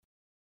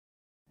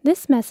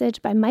This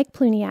message by Mike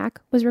Plewniak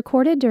was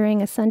recorded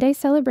during a Sunday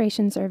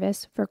celebration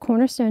service for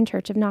Cornerstone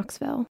Church of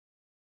Knoxville.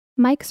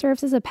 Mike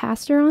serves as a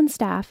pastor on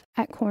staff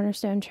at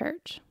Cornerstone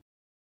Church.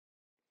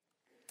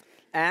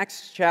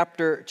 Acts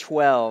chapter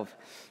 12.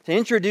 To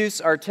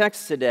introduce our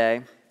text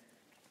today,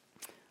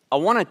 I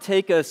want to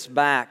take us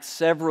back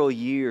several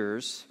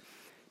years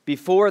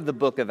before the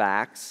book of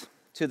Acts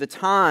to the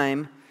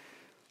time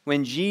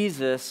when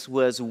Jesus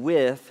was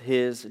with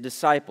his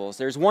disciples.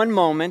 There's one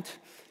moment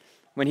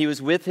when he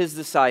was with his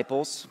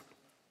disciples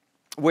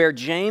where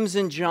James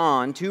and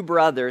John, two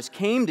brothers,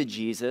 came to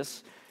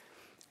Jesus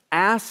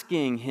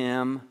asking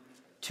him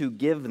to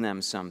give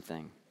them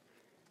something.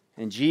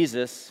 And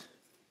Jesus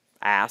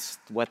asked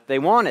what they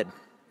wanted.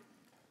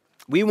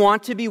 "We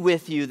want to be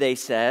with you," they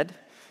said,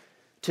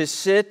 "to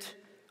sit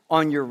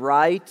on your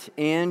right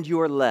and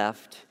your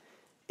left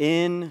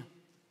in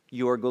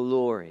your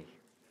glory."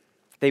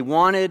 They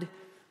wanted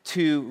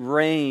to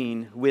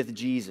reign with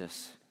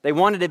Jesus. They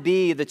wanted to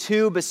be the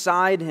two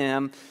beside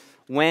him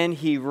when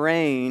he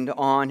reigned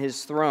on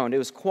his throne. It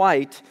was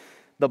quite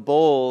the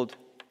bold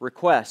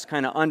request,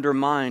 kind of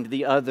undermined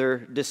the other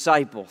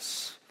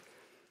disciples.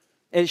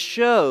 It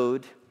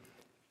showed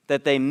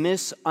that they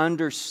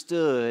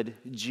misunderstood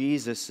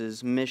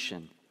Jesus'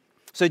 mission.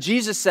 So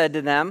Jesus said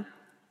to them,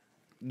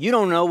 "You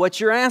don't know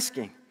what you're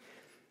asking.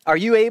 Are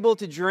you able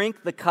to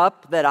drink the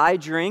cup that I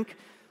drink,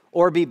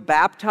 or be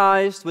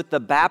baptized with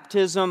the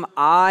baptism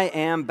I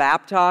am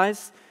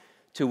baptized?"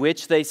 To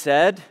which they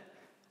said,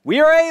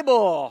 "We are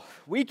able.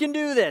 We can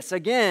do this."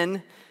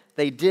 Again,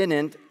 they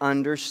didn't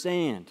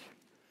understand.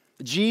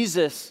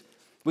 Jesus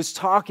was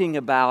talking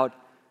about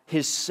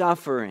his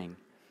suffering.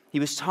 He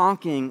was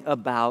talking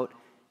about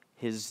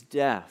his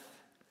death.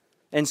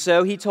 And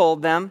so he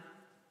told them,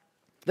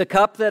 "The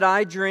cup that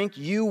I drink,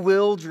 you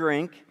will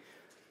drink,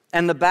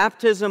 and the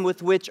baptism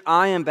with which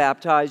I am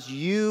baptized,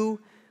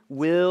 you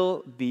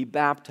will be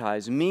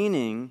baptized,"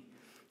 meaning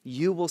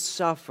you will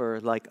suffer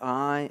like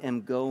I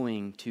am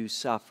going to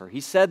suffer. He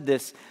said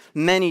this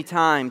many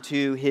times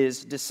to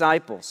his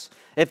disciples.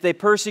 "If they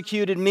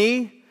persecuted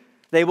me,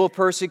 they will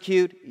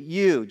persecute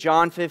you."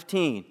 John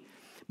 15.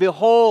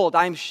 "Behold,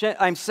 I'm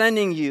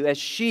sending you as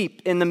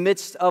sheep in the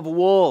midst of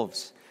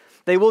wolves.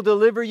 They will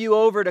deliver you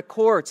over to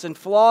courts and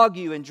flog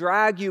you and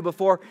drag you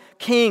before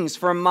kings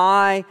for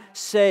my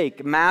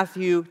sake."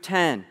 Matthew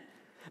 10.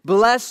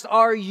 "Blessed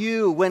are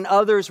you when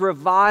others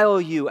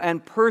revile you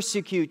and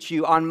persecute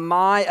you on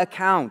my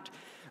account.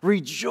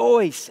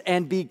 Rejoice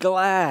and be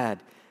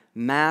glad."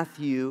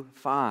 Matthew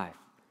 5.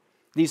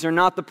 These are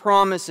not the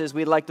promises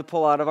we'd like to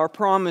pull out of our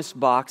promise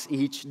box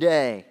each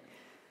day.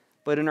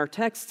 But in our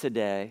text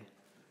today,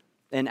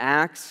 in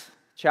Acts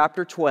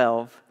chapter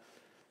 12,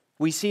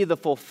 we see the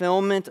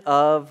fulfillment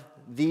of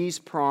these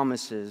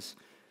promises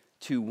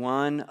to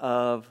one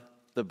of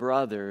the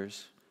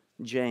brothers,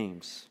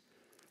 James.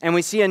 And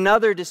we see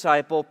another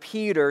disciple,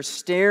 Peter,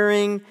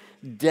 staring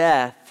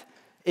death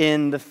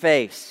in the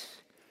face.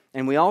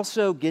 And we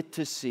also get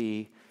to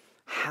see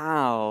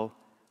how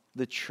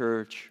the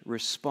church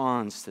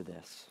responds to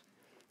this.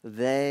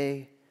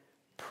 They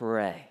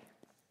pray.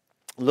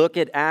 Look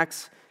at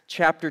Acts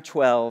chapter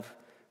 12,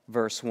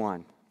 verse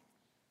 1.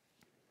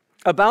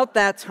 "About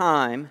that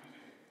time,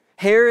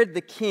 Herod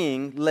the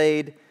king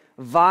laid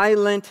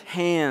violent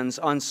hands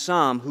on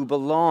some who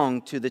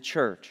belonged to the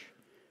church.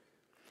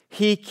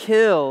 He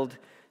killed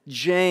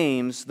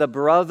James, the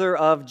brother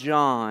of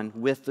John,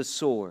 with the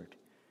sword.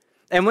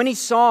 And when he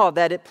saw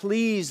that it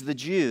pleased the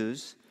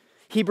Jews,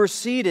 he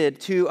proceeded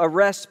to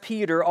arrest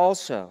Peter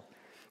also.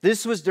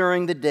 This was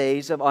during the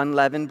days of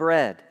unleavened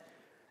bread.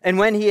 And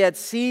when he had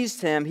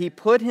seized him, he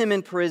put him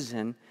in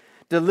prison,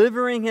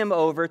 delivering him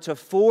over to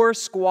 4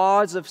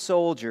 squads of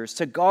soldiers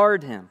to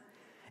guard him,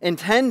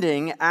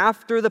 intending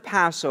after the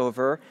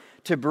Passover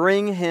to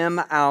bring him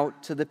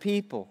out to the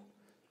people.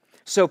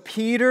 So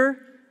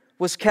Peter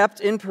was kept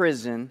in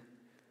prison,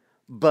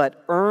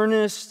 but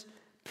earnest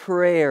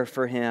prayer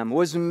for him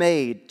was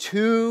made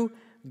to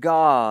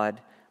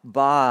God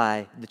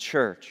by the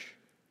church.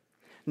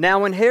 Now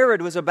when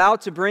Herod was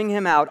about to bring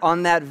him out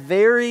on that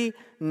very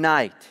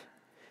night,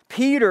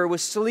 Peter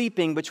was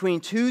sleeping between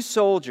 2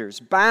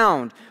 soldiers,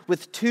 bound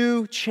with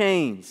 2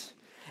 chains,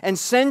 and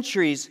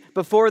sentries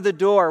before the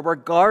door were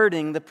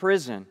guarding the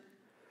prison.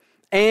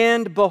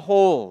 And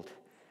behold,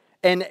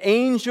 an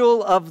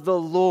angel of the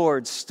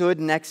Lord stood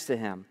next to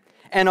him,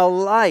 and a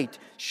light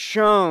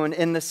shone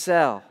in the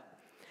cell.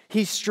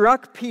 He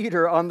struck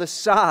Peter on the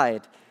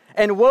side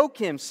and woke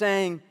him,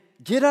 saying,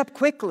 "Get up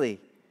quickly."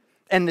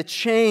 And the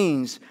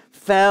chains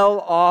fell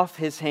off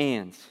his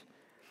hands.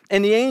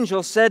 And the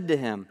angel said to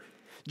him,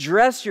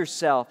 "Dress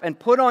yourself and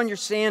put on your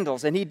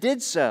sandals." And he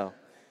did so.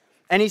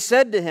 And he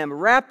said to him,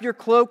 "Wrap your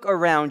cloak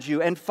around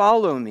you and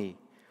follow me."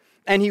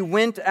 And he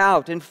went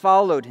out and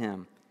followed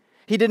him.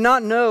 He did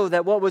not know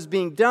that what was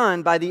being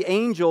done by the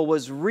angel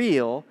was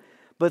real,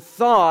 but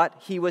thought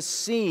he was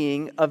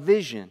seeing a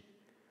vision.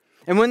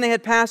 And when they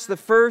had passed the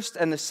first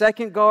and the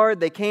second guard,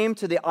 they came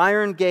to the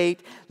iron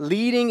gate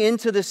leading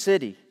into the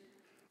city.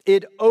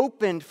 It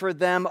opened for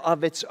them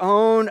of its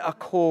own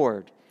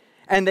accord,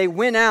 And they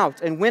went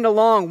out and went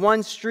along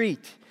one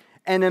street,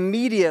 and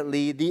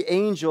immediately the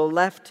angel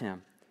left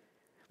him.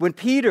 When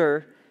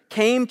Peter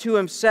came to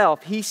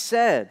himself, he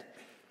said,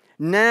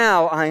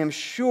 "Now I am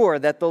sure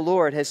that the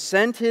Lord has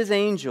sent his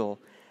angel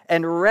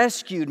and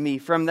rescued me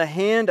from the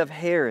hand of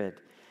Herod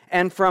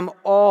and from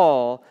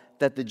all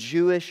that the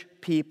Jewish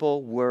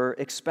people were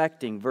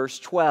expecting." Verse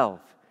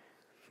 12.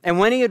 And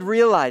when he had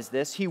realized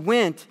this, he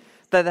went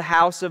to the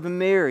house of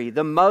Mary,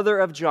 the mother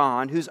of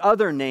John, whose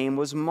other name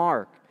was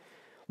Mark,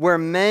 where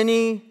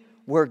many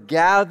were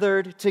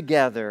gathered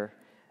together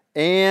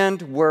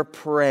and were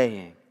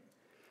praying.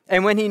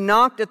 And when he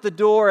knocked at the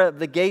door of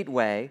the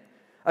gateway,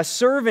 a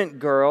servant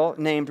girl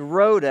named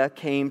Rhoda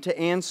came to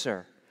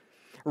answer.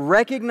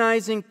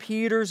 Recognizing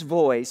Peter's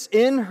voice,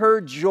 in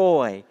her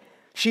joy,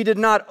 she did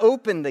not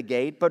open the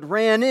gate, but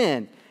ran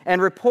in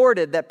and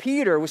reported that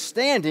Peter was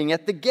standing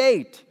at the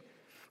gate.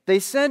 They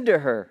said to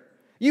her,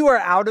 "You are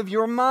out of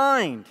your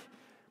mind."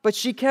 But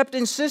she kept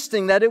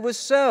insisting that it was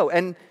so,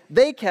 and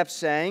they kept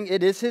saying,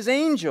 "It is his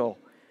angel."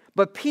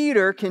 But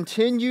Peter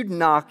continued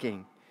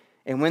knocking,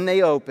 and when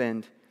they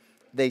opened,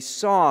 they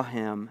saw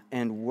him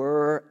and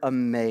were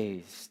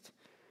amazed.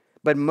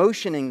 But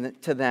motioning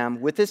to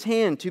them with his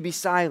hand to be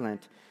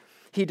silent,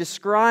 he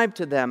described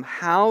to them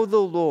how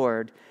the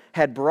Lord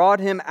had brought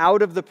him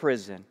out of the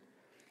prison.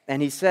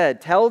 And he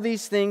said, "Tell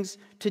these things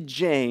to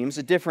James,"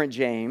 a different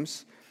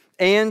James,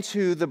 "and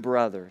to the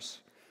brothers."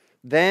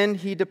 Then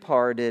he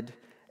departed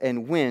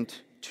and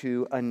went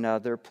to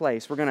another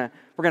place. We're going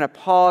to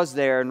pause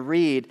there and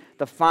read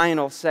the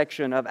final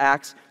section of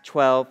Acts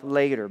 12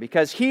 later,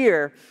 because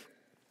here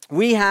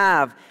we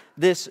have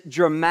this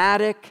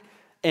dramatic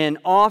and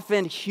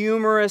often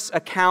humorous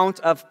account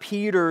of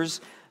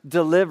Peter's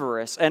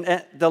deliverance.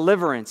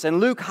 And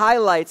Luke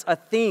highlights a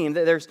theme.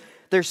 There's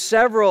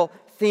several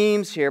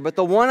themes here, but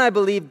the one I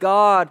believe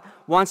God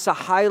wants to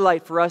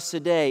highlight for us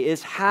today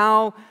is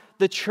how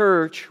the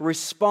church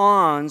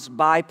responds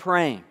by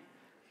praying.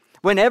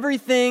 When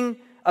everything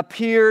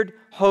appeared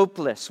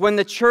hopeless, when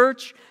the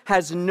church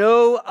has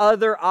no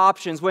other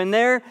options, when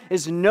there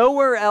is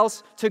nowhere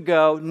else to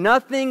go,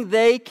 nothing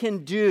they can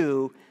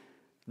do,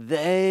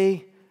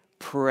 they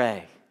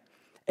pray.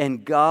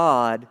 And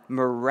God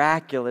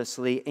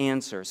miraculously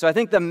answers. So I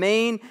think the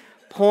main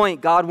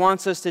point God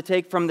wants us to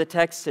take from the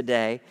text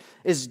today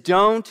is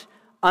don't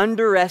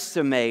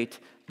underestimate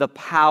the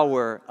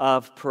power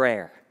of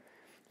prayer.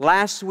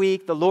 Last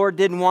week, the Lord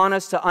didn't want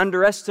us to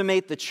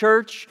underestimate the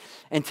church,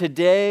 and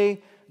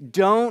today,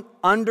 don't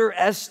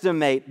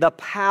underestimate the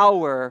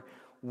power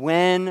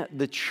when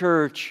the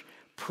church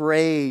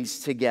prays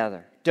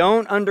together.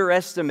 Don't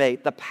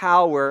underestimate the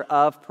power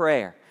of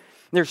prayer.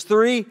 There's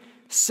 3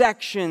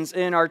 sections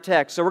in our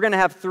text, so we're going to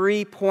have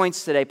 3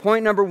 points today.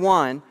 Point number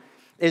 1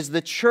 is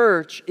the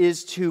church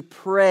is to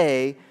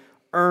pray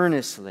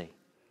earnestly.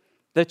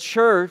 The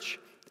church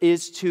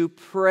is to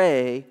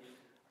pray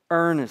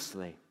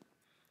earnestly.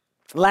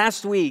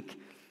 Last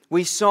week,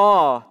 we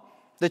saw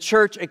the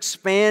church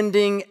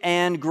expanding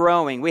and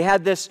growing. We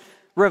had this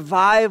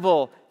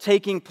revival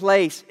taking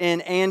place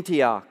in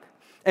Antioch.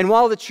 And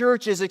while the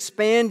church is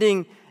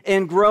expanding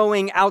and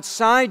growing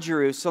outside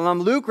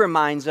Jerusalem, Luke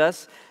reminds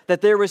us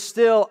that there was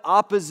still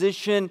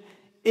opposition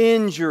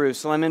in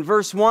Jerusalem. In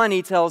verse 1,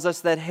 he tells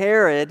us that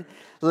Herod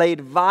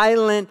laid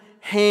violent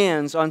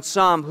hands on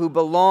some who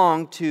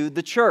belonged to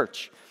the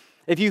church.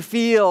 If you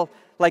feel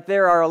like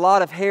there are a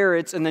lot of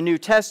Herods in the New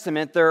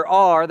Testament, there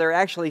are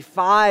actually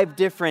 5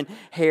 different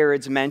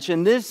Herods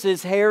mentioned. This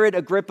is Herod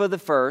Agrippa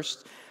I,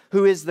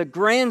 who is the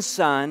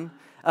grandson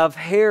of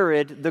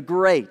Herod the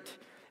Great.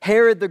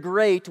 Herod the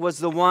Great was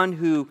the one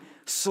who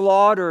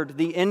slaughtered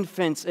the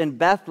infants in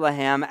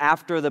Bethlehem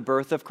after the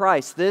birth of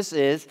Christ. This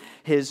is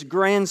his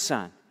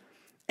grandson.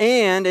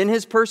 And in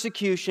his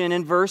persecution,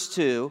 in verse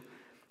 2,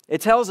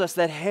 it tells us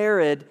that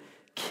Herod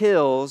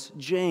kills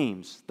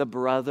James, the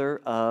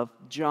brother of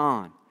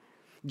John.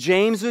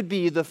 James would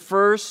be the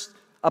first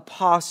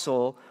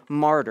apostle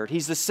martyred.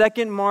 He's the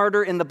second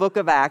martyr in the book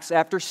of Acts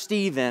after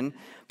Stephen,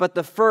 but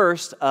the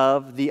first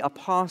of the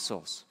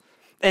apostles.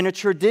 And a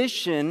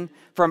tradition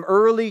from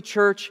early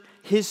church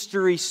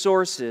history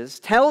sources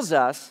tells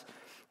us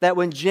that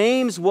when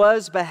James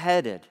was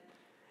beheaded,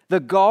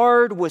 the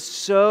guard was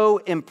so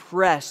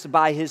impressed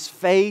by his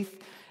faith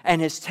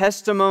and his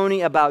testimony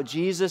about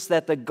Jesus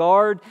that the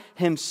guard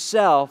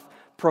himself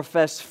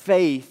professed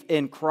faith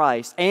in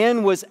Christ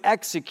and was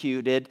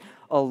executed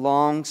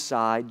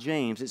alongside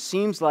James. It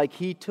seems like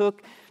he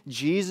took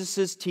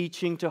Jesus'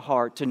 teaching to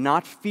heart, to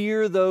not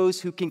fear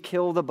those who can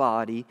kill the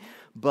body,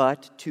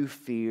 but to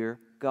fear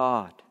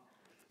God.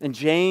 And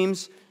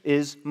James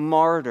is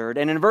martyred.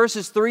 And in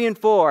verses 3 and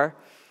 4,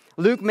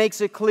 Luke makes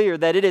it clear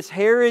that it is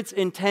Herod's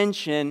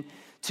intention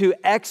to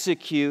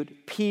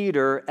execute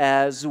Peter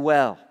as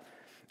well.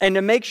 And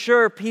to make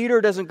sure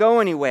Peter doesn't go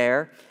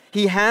anywhere,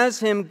 he has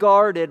him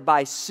guarded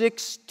by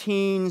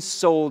 16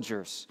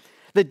 soldiers.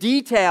 The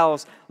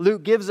details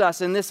Luke gives us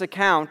in this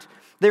account,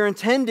 they're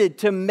intended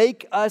to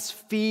make us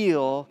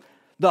feel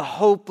the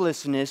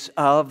hopelessness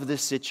of the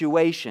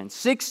situation.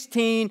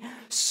 16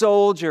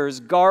 soldiers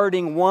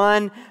guarding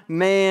one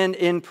man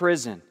in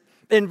prison.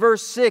 In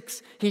verse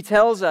 6, he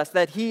tells us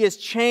that he is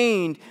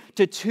chained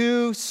to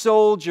 2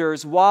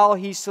 soldiers while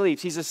he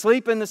sleeps. He's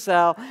asleep in the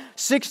cell,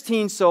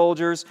 16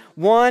 soldiers,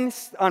 one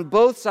on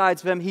both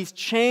sides of him. He's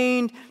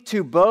chained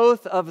to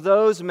both of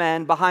those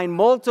men behind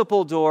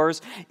multiple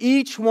doors,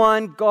 each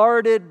one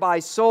guarded by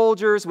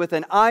soldiers with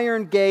an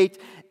iron gate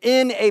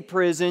in a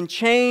prison,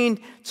 chained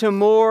to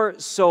more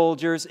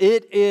soldiers.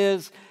 It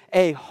is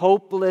a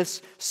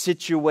hopeless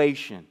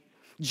situation.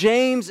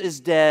 James is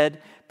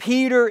dead.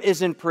 Peter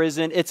is in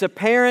prison. It's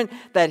apparent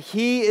that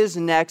he is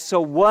next. So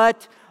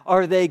what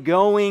are they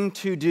going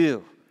to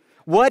do?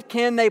 What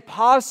can they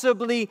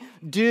possibly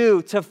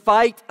do to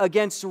fight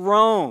against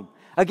Rome,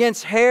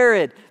 against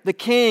Herod, the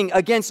king,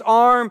 against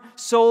armed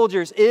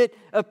soldiers? It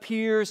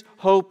appears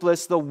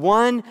hopeless. The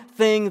one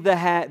thing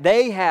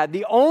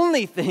the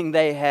only thing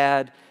they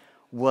had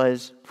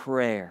was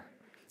prayer.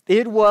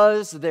 It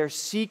was their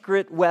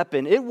secret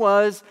weapon. It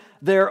was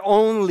their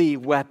only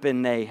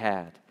weapon they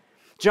had.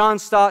 John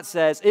Stott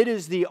says, it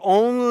is the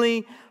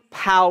only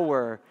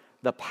power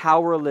the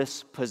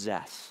powerless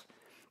possess.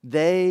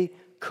 They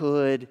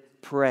could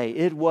pray.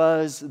 It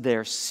was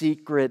their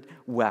secret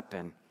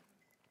weapon.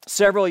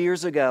 Several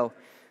years ago,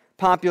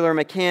 Popular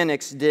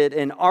Mechanics did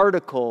an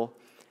article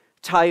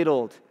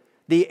titled,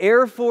 "The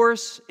Air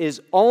Force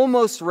is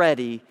Almost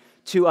Ready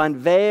to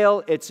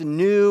Unveil Its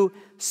New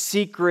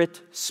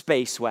Secret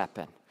Space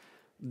Weapon."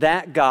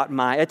 That got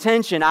my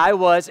attention. I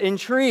was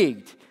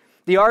intrigued.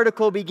 The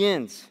article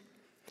begins,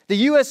 "The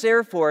U.S.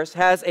 Air Force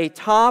has a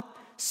top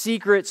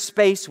secret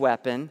space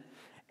weapon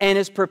and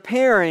is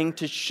preparing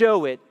to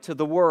show it to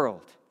the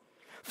world.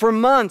 For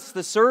months,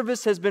 the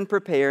service has been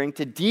preparing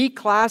to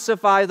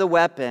declassify the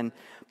weapon,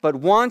 but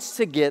wants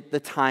to get the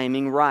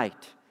timing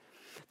right.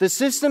 The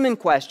system in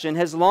question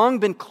has long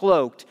been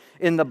cloaked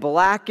in the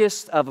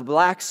blackest of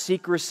black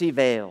secrecy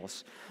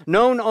veils,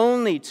 known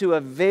only to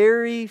a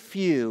very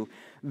few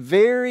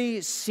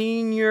very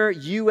senior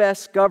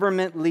U.S.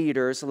 government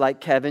leaders like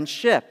Kevin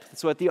Shipp."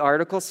 That's what the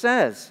article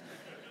says.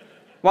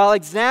 While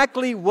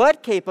exactly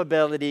what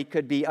capability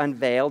could be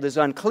unveiled is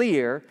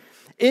unclear,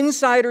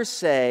 insiders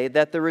say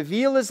that the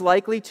reveal is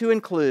likely to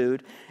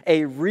include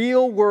a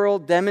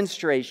real-world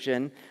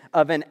demonstration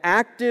of an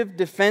active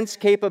defense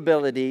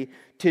capability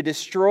to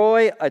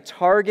destroy a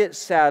target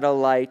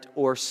satellite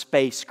or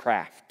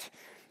spacecraft.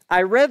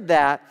 I read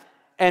that,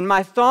 and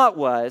my thought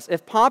was,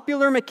 if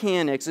Popular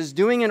Mechanics is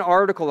doing an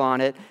article on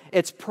it,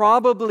 it's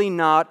probably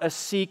not a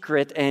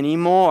secret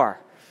anymore.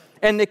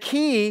 And the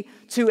key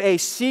to a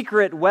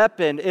secret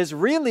weapon is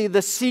really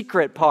the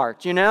secret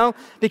part,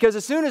 Because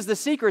as soon as the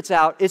secret's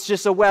out, it's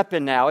just a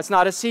weapon now. It's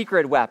not a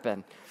secret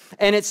weapon.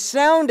 And it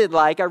sounded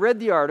like, I read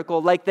the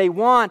article, like they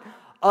want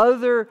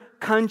other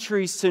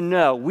countries to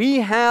know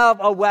we have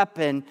a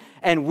weapon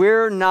and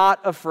we're not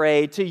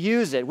afraid to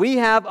use it. We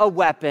have a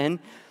weapon.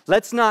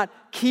 Let's not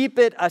keep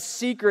it a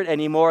secret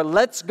anymore.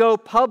 Let's go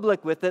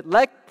public with it.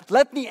 Let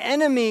the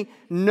enemy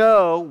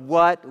know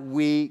what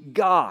we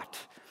got.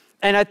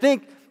 And I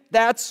think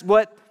that's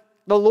what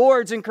the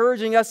Lord's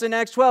encouraging us in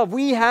Acts 12.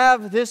 We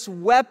have this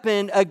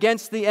weapon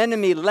against the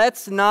enemy.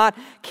 Let's not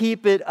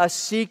keep it a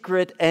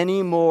secret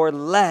anymore.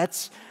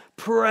 Let's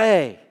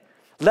pray.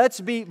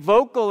 Let's be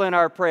vocal in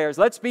our prayers.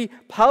 Let's be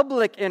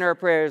public in our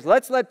prayers.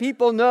 Let's let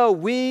people know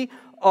we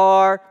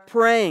are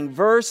praying.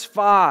 Verse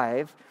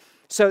 5.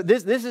 So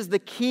this is the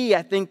key,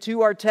 I think,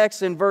 to our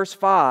text in verse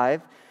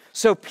 5.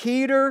 So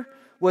Peter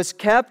was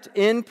kept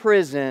in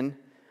prison,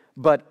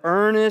 but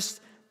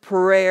earnest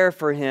prayer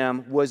for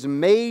him was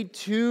made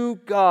to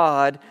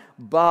God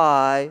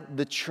by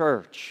the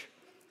church.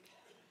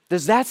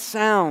 Does that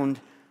sound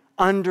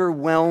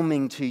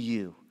underwhelming to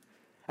you?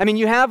 I mean,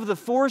 you have the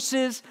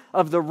forces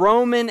of the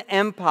Roman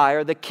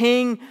Empire, the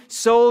king,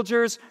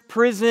 soldiers,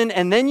 prison,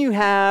 and then you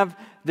have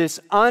this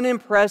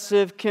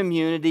unimpressive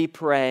community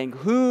praying.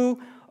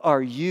 Who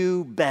are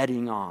you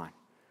betting on?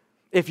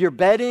 If you're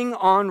betting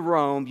on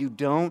Rome, you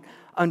don't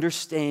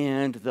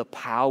understand the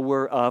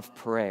power of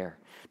prayer.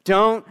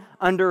 Don't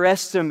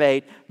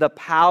underestimate the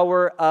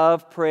power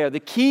of prayer. The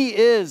key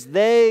is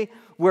they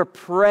were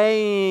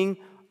praying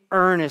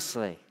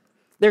earnestly.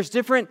 There's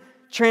different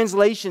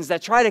translations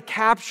that try to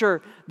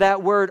capture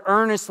that word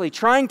earnestly,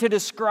 trying to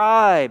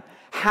describe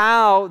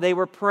how they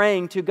were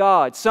praying to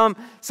God. Some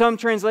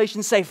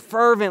translations say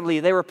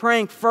fervently. They were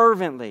praying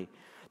fervently.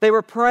 They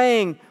were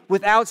praying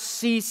without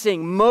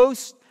ceasing,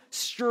 most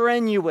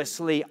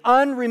strenuously,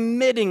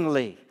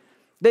 unremittingly.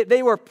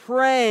 They were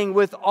praying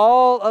with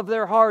all of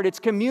their heart. It's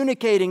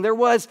communicating. There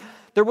was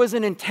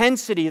an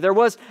intensity. There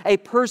was a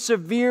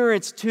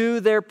perseverance to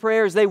their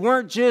prayers. They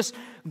weren't just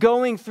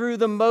going through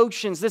the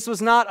motions. This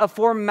was not a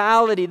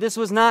formality. This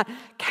was not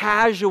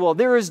casual.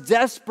 There is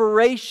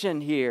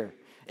desperation here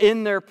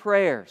in their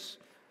prayers.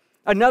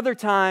 Another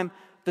time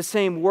the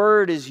same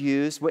word is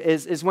used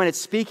is when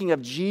it's speaking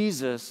of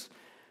Jesus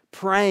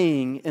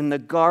praying in the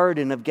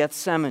Garden of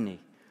Gethsemane.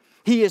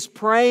 He is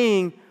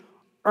praying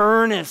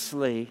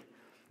earnestly,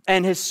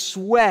 and his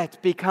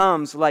sweat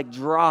becomes like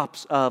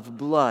drops of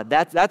blood.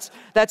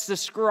 That's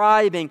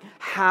describing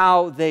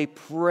how they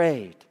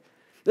prayed.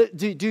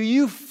 Do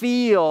you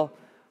feel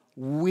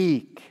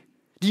weak?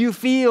 Do you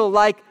feel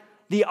like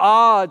the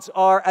odds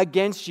are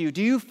against you?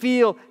 Do you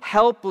feel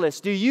helpless?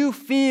 Do you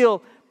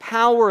feel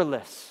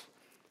powerless?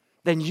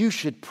 Then you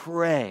should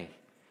pray.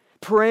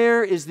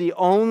 Prayer is the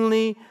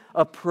only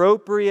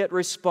appropriate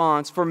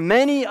response for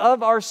many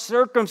of our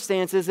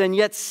circumstances, and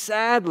yet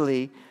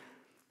sadly,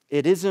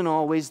 it isn't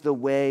always the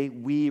way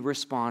we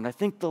respond. I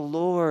think the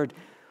Lord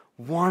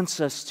wants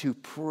us to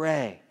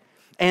pray,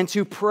 and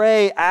to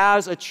pray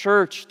as a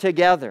church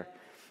together.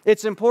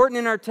 It's important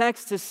in our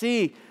text to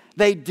see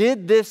they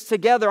did this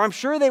together. I'm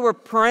sure they were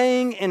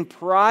praying in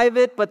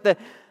private, but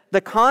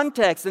the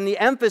context and the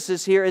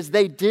emphasis here is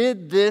they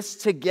did this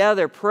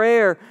together.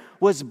 Prayer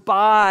was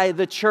by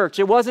the church.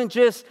 It wasn't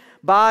just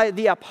by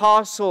the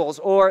apostles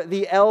or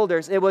the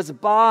elders. It was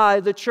by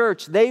the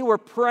church. They were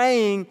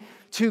praying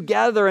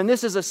together, and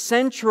this is a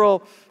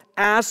central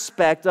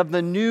aspect of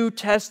the New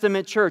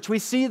Testament church. We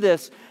see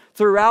this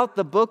throughout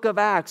the book of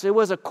Acts. It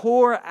was a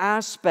core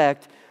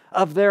aspect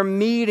of their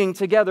meeting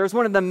together. It was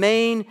one of the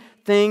main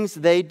things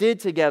they did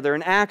together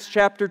in Acts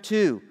chapter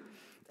 2.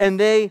 And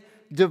they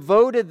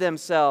devoted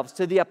themselves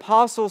to the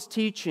apostles'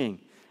 teaching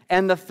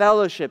and the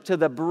fellowship, to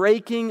the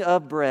breaking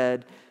of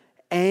bread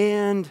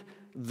and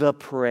the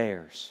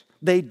prayers.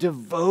 They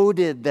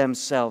devoted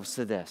themselves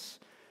to this.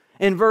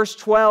 In verse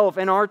 12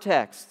 in our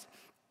text,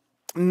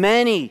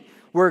 many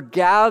were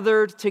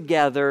gathered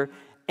together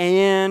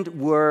and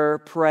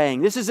were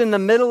praying. This is in the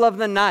middle of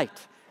the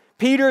night.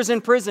 Peter's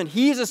in prison.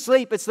 He's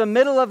asleep. It's the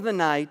middle of the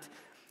night,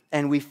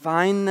 and we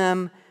find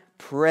them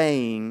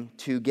praying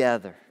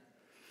together.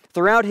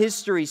 Throughout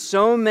history,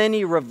 so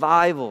many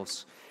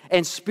revivals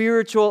and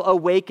spiritual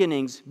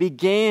awakenings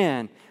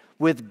began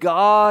with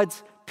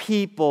God's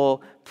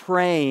people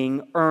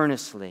praying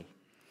earnestly.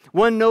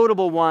 One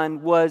notable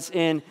one was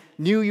in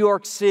New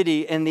York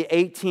City in the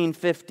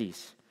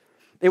 1850s.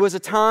 It was a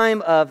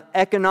time of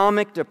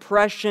economic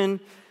depression.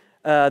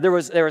 There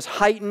was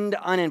heightened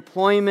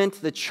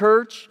unemployment. The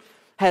church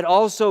had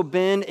also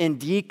been in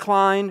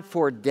decline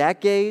for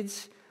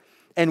decades.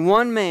 And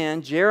one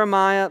man,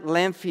 Jeremiah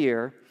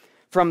Lamphere,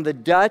 from the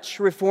Dutch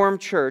Reformed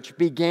Church,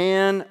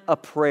 began a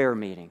prayer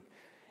meeting.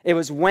 It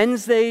was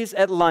Wednesdays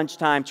at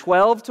lunchtime,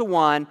 12 to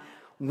 1,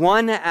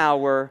 1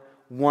 hour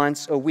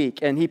once a week.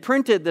 And he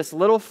printed this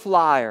little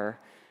flyer,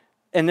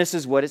 and this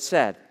is what it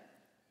said.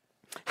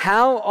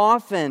 How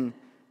often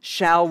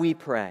shall we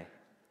pray?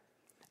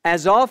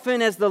 As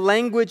often as the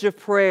language of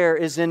prayer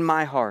is in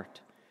my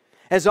heart,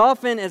 as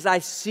often as I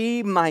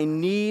see my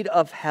need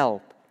of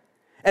help,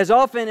 as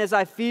often as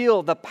I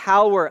feel the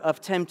power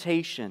of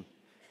temptation,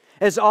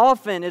 as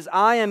often as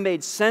I am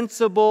made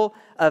sensible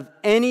of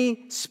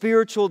any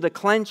spiritual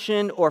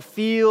declension or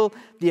feel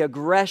the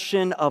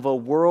aggression of a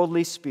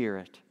worldly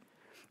spirit.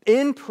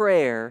 In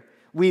prayer,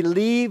 we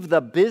leave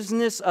the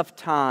business of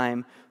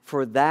time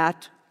for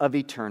that of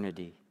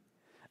eternity.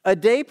 A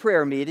day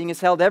prayer meeting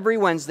is held every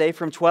Wednesday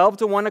from 12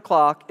 to 1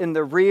 o'clock in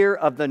the rear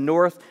of the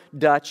North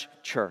Dutch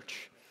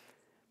Church.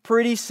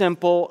 Pretty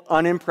simple,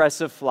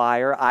 unimpressive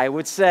flyer, I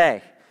would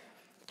say.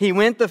 He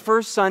went the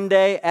first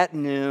Sunday at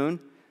noon,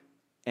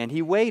 and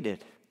he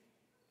waited.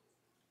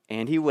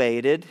 And he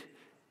waited.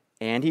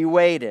 And he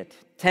waited.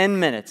 10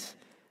 minutes,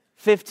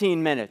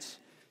 15 minutes,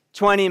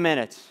 20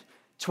 minutes,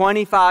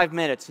 25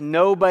 minutes.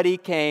 Nobody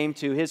came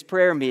to his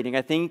prayer meeting.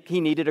 I think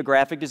he needed a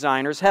graphic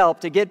designer's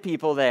help to get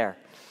people there.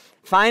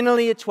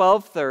 Finally, at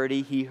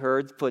 12:30, he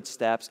heard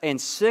footsteps, and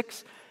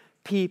 6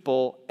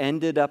 people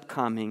ended up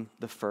coming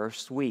the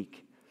first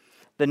week.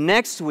 The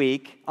next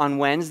week, on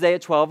Wednesday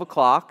at 12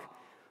 o'clock,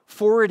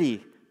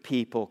 40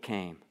 people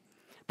came.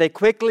 They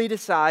quickly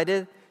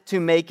decided to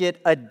make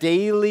it a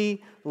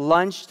daily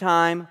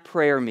lunchtime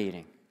prayer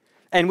meeting.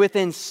 And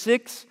within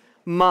 6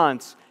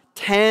 months,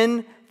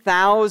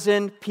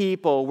 10,000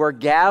 people were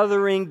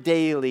gathering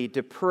daily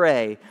to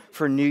pray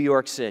for New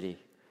York City.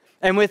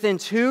 And within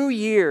 2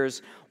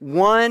 years,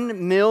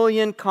 1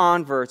 million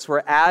converts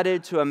were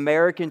added to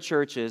American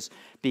churches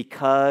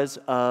because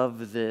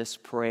of this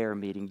prayer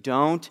meeting.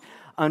 Don't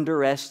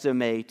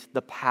underestimate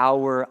the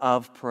power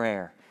of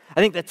prayer. I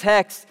think the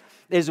text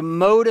is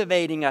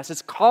motivating us.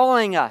 It's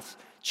calling us,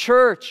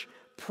 church,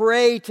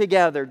 pray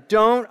together.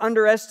 Don't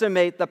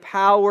underestimate the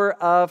power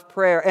of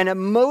prayer. And it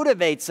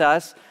motivates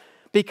us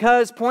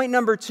because, point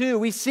number 2,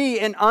 we see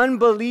an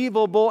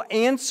unbelievable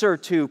answer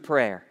to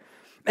prayer.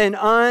 An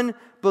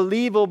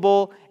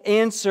unbelievable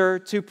answer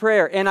to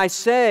prayer. And I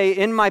say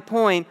in my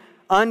point,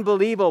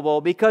 unbelievable,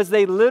 because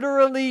they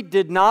literally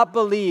did not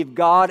believe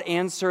God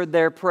answered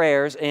their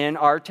prayers in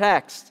our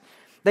text.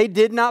 They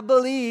did not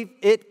believe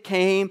it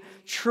came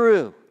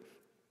true.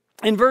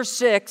 In verse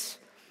 6,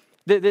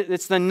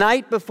 it's the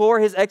night before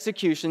his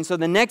execution, so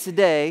the next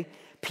day,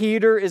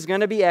 Peter is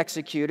going to be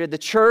executed. The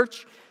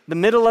church, the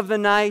middle of the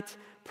night,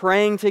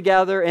 praying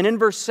together. And in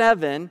verse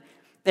 7,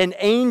 an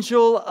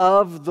angel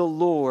of the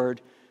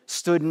Lord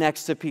stood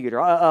next to Peter.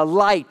 A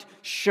light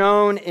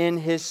shone in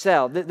his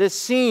cell. This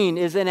scene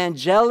is an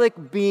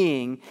angelic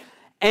being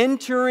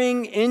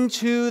entering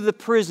into the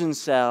prison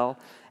cell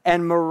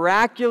and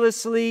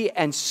miraculously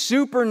and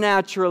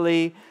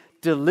supernaturally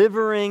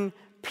delivering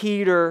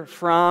Peter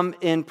from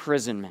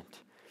imprisonment.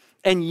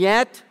 And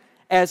yet,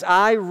 as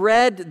I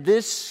read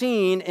this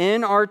scene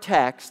in our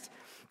text,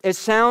 it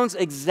sounds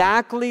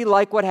exactly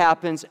like what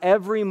happens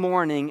every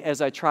morning as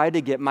I try to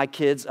get my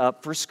kids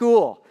up for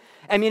school.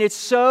 I mean, it's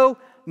so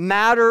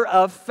matter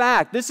of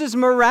fact. This is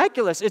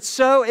miraculous.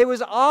 It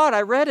was odd.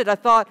 I read it. I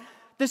thought,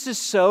 this is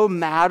so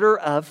matter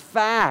of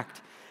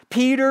fact.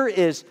 Peter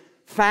is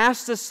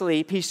fast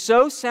asleep. He's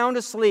so sound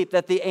asleep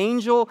that the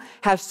angel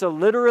has to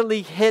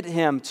literally hit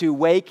him to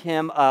wake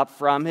him up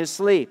from his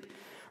sleep.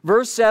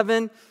 Verse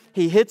 7,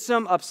 he hits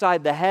him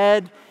upside the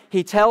head.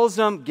 He tells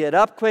them, get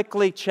up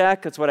quickly,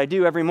 check. That's what I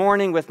do every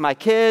morning with my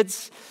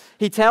kids.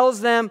 He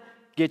tells them,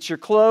 get your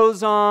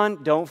clothes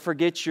on. Don't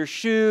forget your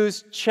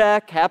shoes.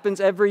 Check. Happens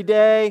every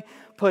day.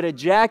 Put a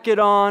jacket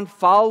on.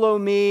 Follow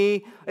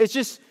me. It's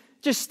just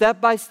step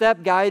by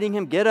step guiding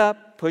him. Get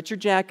up. Put your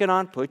jacket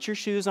on. Put your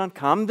shoes on.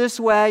 Come this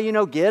way.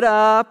 Get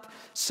up.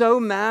 So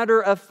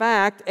matter of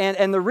fact.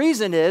 And the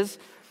reason is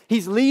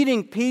he's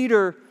leading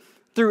Peter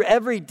through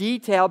every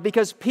detail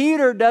because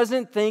Peter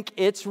doesn't think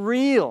it's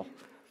real.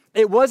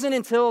 It wasn't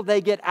until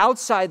they get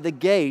outside the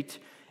gate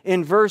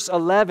in verse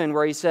 11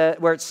 where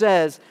it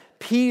says,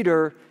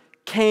 Peter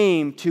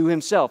came to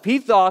himself. He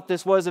thought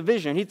this was a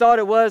vision. He thought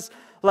it was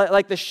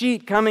like the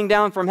sheet coming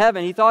down from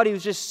heaven. He thought he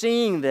was just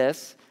seeing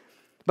this,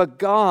 but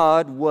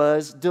God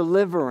was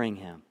delivering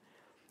him.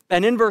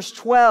 And in verse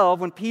 12,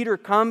 when Peter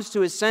comes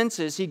to his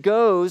senses, he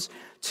goes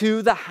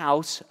to the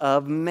house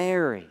of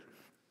Mary.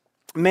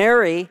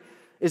 Mary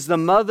is the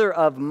mother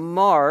of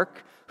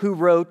Mark, who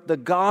wrote the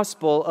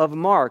Gospel of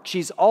Mark.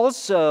 She's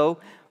also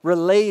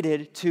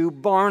related to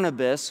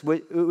Barnabas,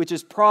 which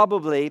is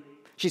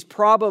she's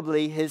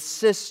probably his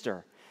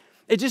sister.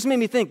 It just made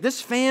me think,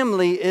 this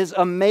family is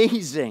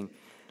amazing.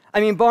 I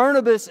mean,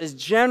 Barnabas is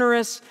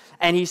generous,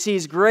 and he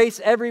sees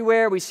grace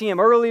everywhere. We see him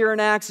earlier in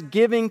Acts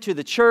giving to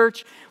the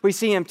church. We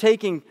see him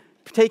taking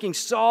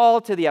Saul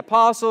to the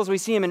apostles. We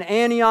see him in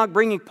Antioch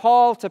bringing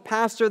Paul to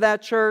pastor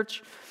that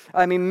church.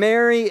 I mean,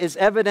 Mary is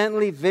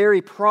evidently a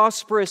very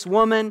prosperous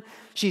woman.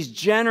 She's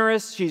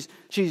generous. She's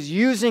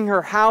using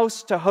her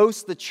house to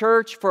host the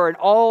church for an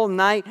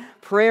all-night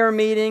prayer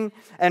meeting.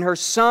 And her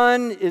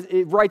son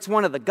writes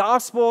one of the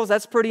Gospels.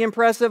 That's pretty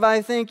impressive,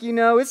 I think.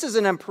 This is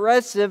an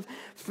impressive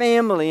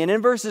family. And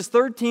in verses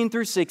 13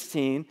 through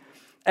 16,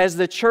 as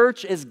the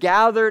church is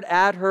gathered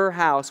at her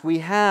house, we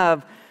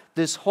have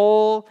this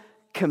whole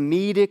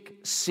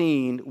comedic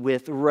scene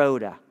with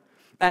Rhoda.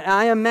 And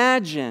I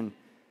imagine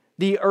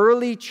the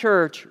early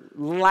church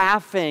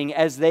laughing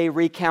as they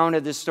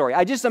recounted this story.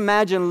 I just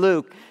imagine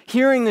Luke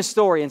hearing the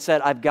story and said,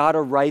 I've got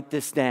to write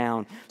this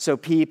down so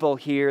people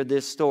hear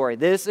this story.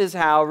 This is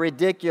how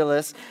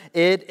ridiculous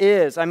it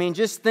is. I mean,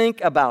 just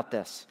think about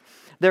this.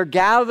 They're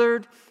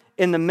gathered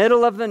in the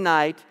middle of the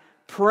night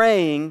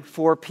praying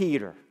for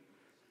Peter.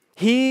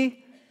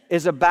 He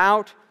is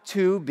about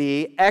to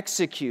be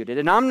executed.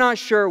 And I'm not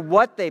sure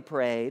what they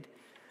prayed,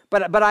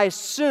 but I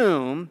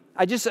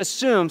just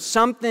assume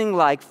something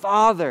like,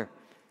 Father,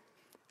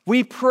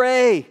 we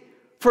pray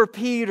for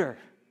Peter.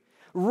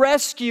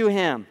 Rescue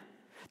him.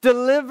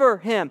 Deliver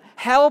him.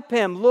 Help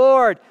him.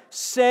 Lord,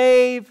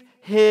 save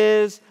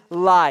his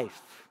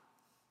life.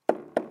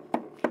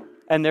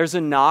 And there's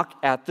a knock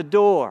at the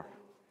door.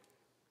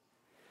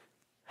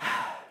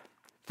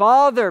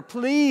 Father,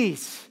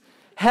 please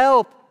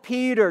help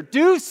Peter.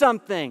 Do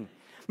something.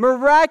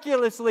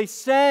 Miraculously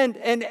send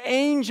an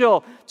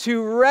angel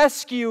to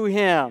rescue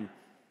him.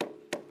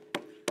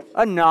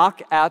 A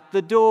knock at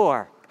the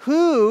door.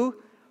 Who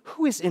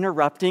is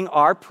interrupting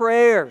our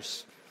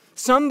prayers?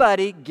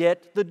 Somebody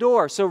get the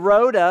door. So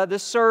Rhoda, the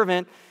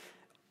servant,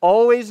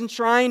 always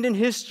enshrined in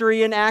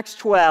history in Acts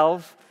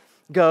 12,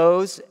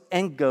 goes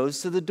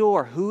to the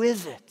door. Who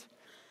is it?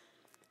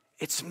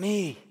 It's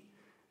me.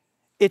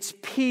 It's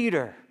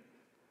Peter.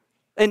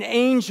 An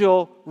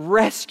angel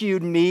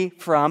rescued me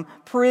from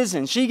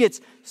prison. She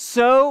gets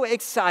so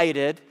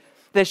excited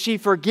that she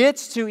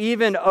forgets to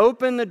even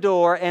open the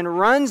door and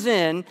runs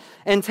in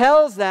and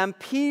tells them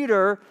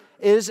Peter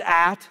is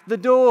at the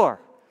door.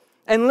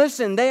 And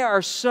listen, they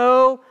are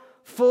so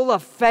full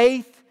of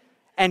faith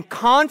and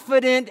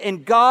confident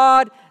in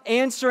God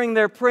answering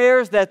their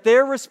prayers that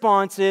their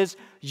response is,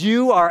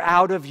 you are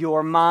out of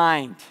your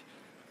mind.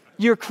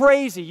 You're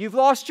crazy. You've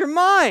lost your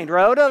mind,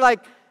 Rhoda. Like,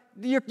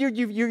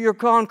 you're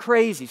gone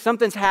crazy.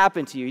 Something's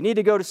happened to you. You need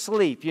to go to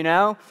sleep,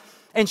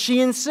 And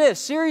she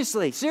insists,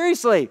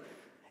 seriously,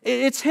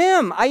 it's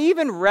him. I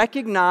even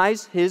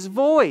recognize his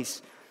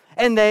voice.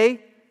 And they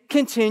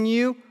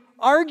continue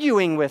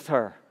arguing with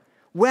her.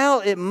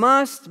 Well, it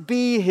must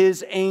be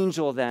his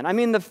angel then. I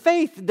mean, the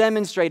faith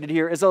demonstrated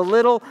here is a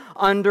little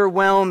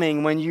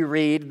underwhelming when you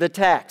read the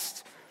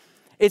text.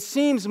 It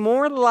seems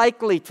more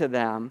likely to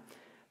them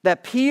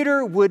that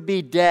Peter would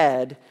be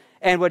dead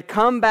and would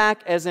come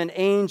back as an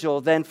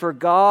angel than for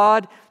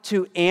God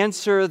to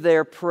answer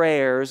their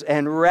prayers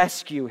and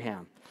rescue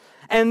him.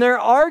 And they're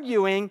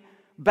arguing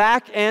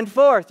back and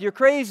forth. You're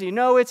crazy.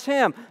 No, it's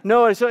him.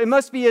 No, so it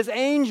must be his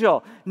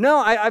angel. No,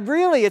 I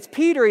really, it's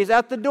Peter. He's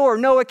at the door.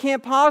 No, it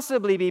can't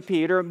possibly be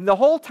Peter. The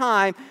whole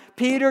time,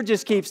 Peter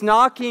just keeps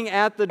knocking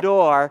at the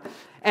door.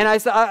 And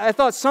I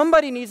thought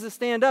somebody needs to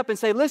stand up and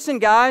say, listen,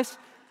 guys,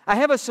 I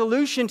have a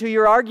solution to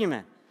your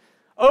argument.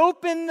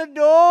 Open the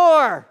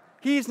door.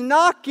 He's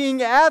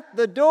knocking at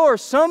the door.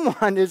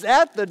 Someone is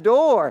at the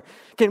door.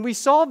 Can we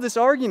solve this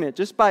argument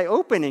just by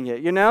opening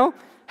it, you know?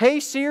 Hey,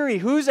 Siri,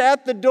 who's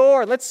at the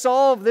door? Let's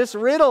solve this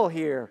riddle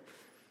here.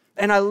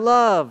 And I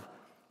love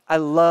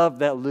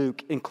that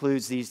Luke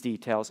includes these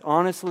details.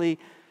 Honestly,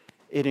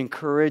 it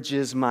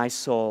encourages my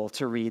soul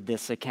to read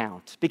this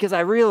account because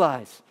I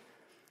realize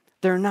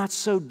they're not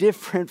so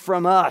different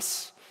from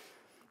us.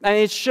 And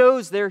it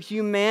shows their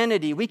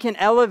humanity. We can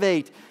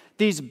elevate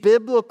these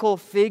biblical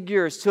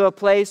figures to a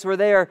place where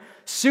they are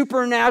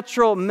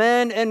supernatural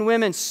men and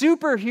women,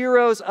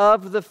 superheroes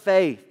of the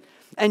faith.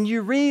 And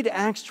you read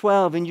Acts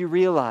 12 and you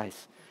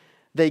realize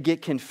they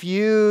get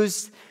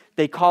confused,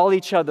 they call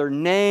each other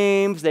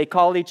names, they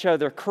call each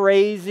other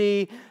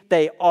crazy,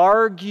 they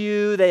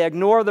argue, they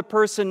ignore the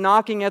person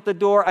knocking at the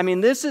door. I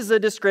mean, this is a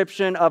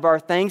description of our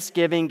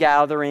Thanksgiving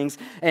gatherings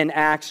in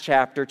Acts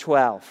chapter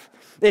 12.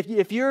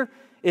 If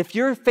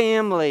your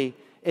family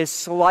is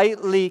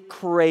slightly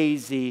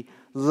crazy,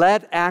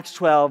 let Acts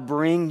 12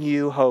 bring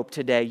you hope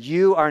today.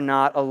 You are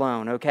not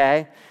alone,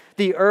 okay?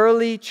 The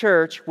early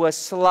church was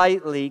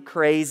slightly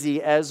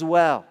crazy as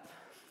well.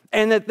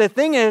 And the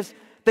thing is,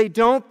 they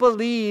don't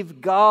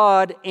believe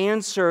God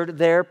answered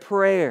their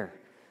prayer.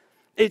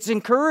 It's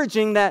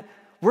encouraging that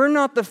we're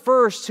not the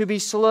first to be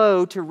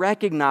slow to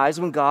recognize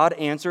when God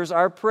answers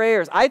our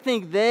prayers. I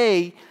think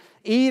they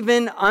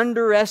even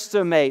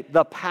underestimate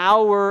the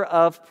power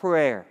of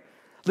prayer.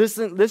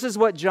 Listen, this is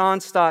what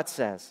John Stott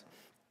says.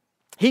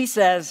 He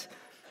says,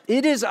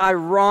 it is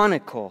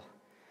ironical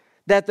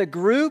that the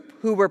group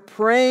who were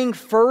praying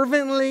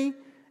fervently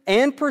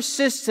and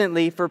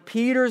persistently for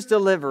Peter's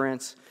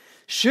deliverance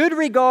should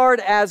regard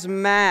as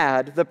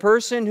mad the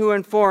person who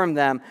informed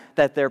them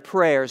that their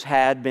prayers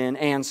had been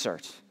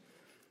answered.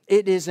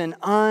 It is an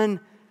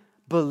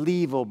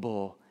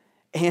unbelievable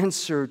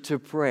answer to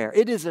prayer.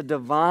 It is a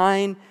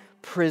divine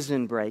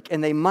prison break,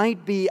 and they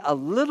might be a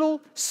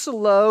little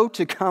slow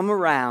to come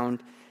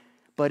around,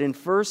 but in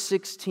verse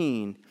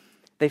 16,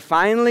 they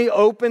finally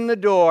opened the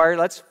door.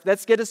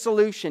 Let's get a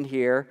solution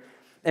here.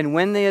 And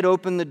when they had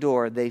opened the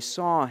door, they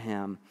saw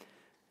him,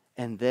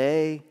 and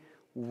they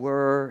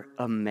were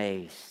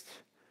amazed.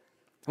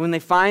 When they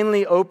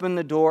finally opened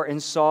the door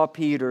and saw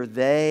Peter,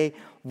 they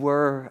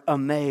were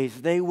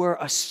amazed. They were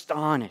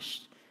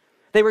astonished.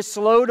 They were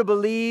slow to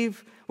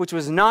believe, which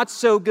was not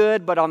so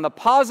good, but on the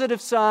positive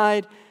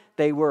side,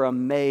 they were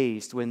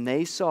amazed when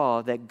they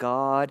saw that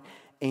God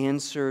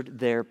answered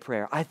their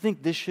prayer. I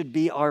think this should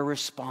be our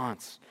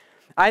response.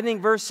 I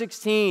think verse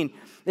 16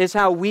 is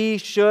how we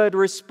should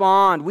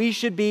respond. We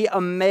should be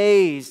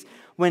amazed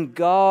when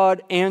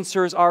God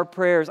answers our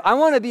prayers. I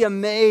want to be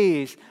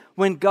amazed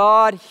when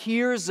God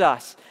hears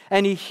us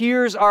and He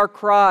hears our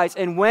cries.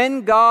 And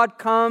when God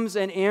comes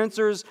and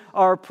answers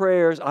our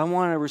prayers, I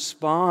want to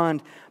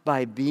respond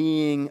by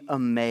being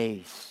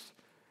amazed.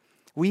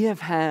 We have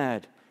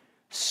had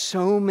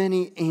so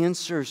many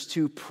answers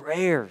to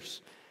prayers.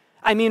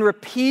 I mean,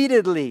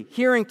 repeatedly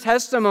hearing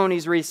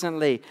testimonies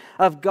recently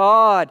of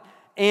God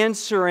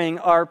answering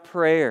our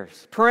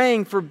prayers,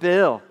 praying for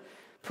Bill,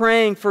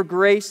 praying for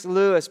Grace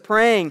Lewis,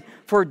 praying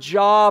for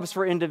jobs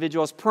for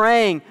individuals,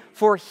 praying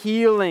for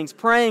healings,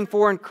 praying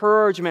for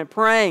encouragement,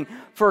 praying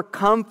for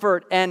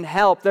comfort and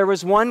help. There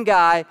was one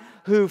guy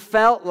who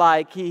felt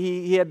like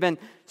he had been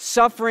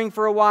suffering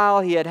for a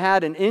while, he had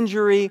had an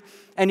injury,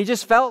 and he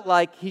just felt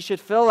like he should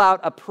fill out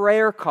a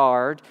prayer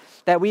card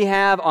that we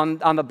have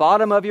on the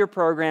bottom of your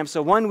program.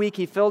 So one week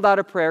he filled out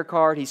a prayer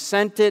card, he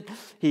sent it,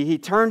 he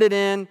turned it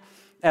in,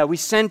 we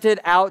sent it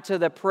out to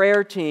the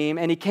prayer team,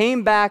 and he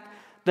came back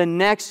the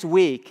next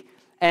week,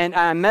 and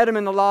I met him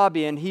in the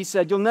lobby, and he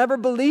said, "You'll never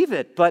believe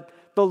it, but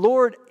the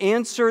Lord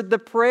answered the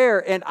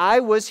prayer, and I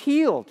was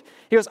healed."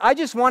 He goes, "I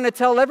just want to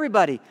tell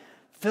everybody,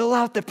 fill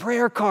out the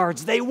prayer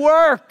cards. They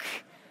work."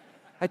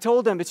 I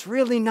told him, it's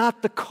really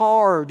not the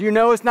card. You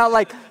know, it's not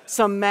like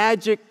some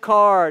magic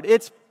card.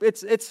 It's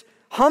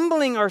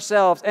humbling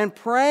ourselves and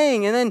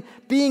praying and then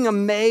being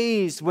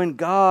amazed when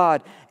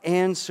God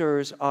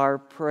answers our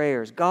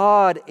prayers.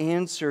 God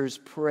answers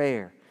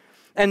prayer.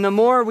 And the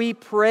more we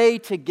pray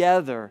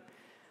together,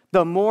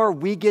 the more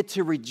we get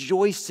to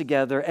rejoice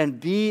together and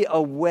be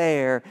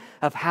aware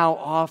of how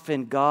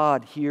often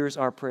God hears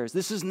our prayers.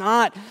 This is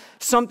not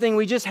something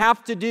we just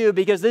have to do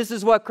because this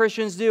is what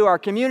Christians do. Our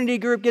community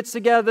group gets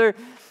together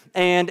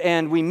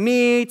and we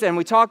meet and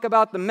we talk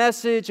about the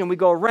message and we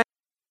go around.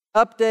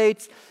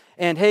 updates.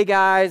 And hey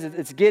guys,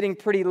 it's getting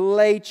pretty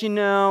late,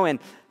 and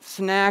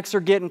snacks are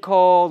getting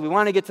cold. We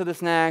want to get to the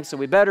snacks, so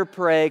we better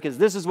pray because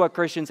this is what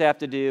Christians have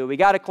to do. We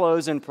got to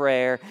close in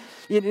prayer.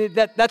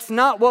 That's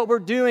not what we're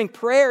doing.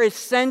 Prayer is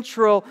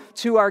central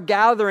to our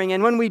gathering.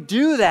 And when we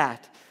do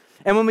that,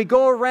 and when we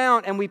go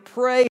around and we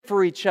pray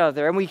for each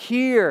other and we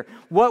hear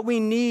what we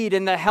need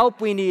and the help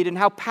we need and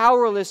how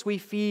powerless we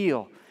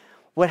feel,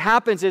 what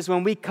happens is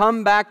when we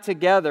come back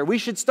together, we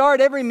should start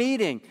every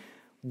meeting.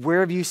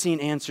 Where have you seen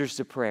answers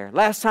to prayer?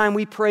 Last time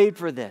we prayed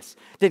for this.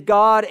 Did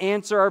God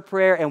answer our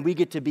prayer? And we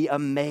get to be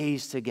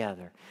amazed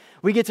together.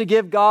 We get to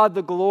give God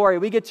the glory.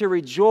 We get to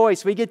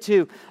rejoice. We get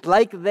to,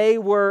 like they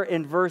were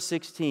in verse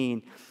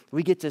 16,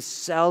 we get to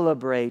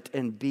celebrate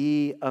and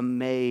be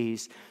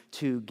amazed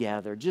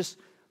together. Just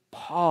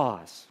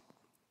pause.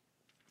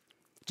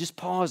 Just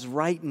pause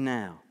right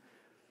now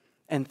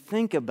and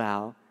think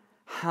about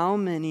how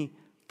many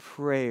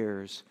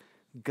prayers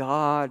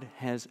God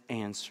has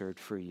answered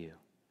for you.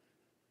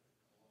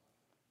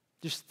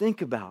 Just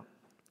think about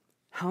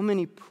how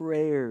many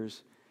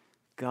prayers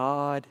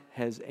God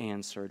has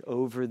answered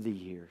over the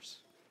years.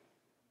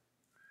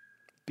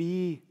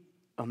 Be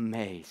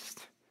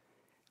amazed.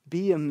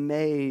 Be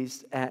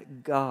amazed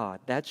at God.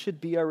 That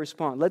should be our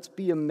response. Let's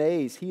be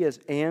amazed. He has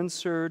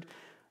answered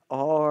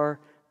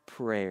our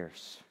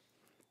prayers.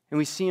 And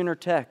we see in our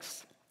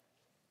text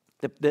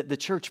that the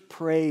church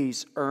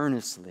prays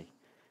earnestly.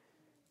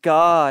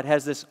 God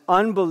has this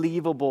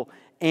unbelievable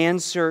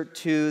answer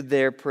to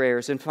their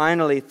prayers. And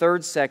finally,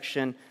 third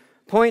section,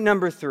 point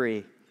number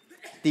 3,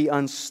 the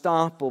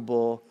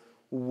unstoppable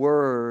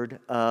Word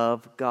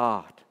of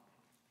God.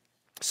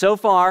 So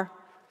far,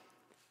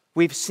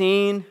 we've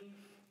seen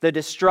the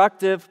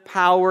destructive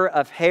power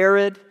of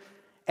Herod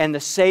and the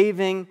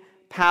saving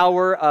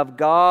power of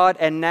God.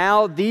 And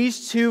now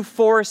these two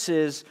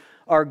forces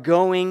are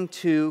going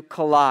to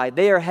collide.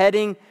 They are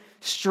heading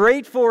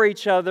straight for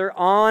each other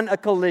on a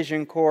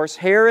collision course.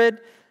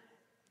 Herod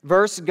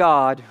versus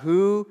God.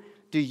 Who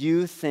do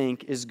you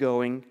think is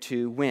going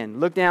to win?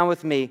 Look down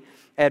with me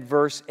at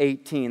verse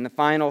 18, the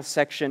final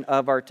section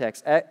of our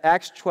text.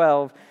 Acts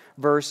 12,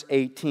 verse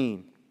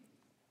 18.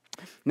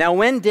 Now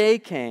when day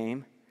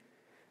came,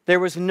 there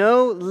was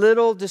no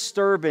little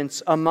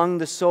disturbance among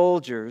the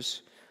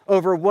soldiers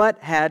over what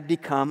had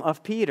become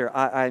of Peter.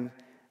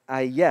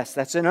 Yes,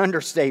 that's an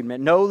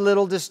understatement. No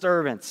little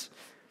disturbance.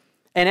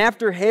 And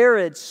after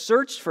Herod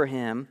searched for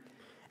him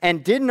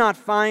and did not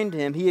find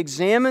him, he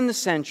examined the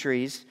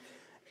sentries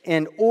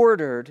and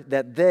ordered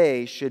that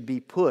they should be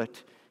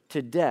put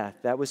to death.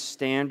 That was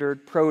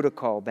standard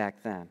protocol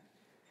back then.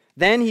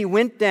 Then he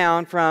went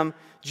down from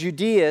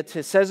Judea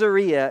to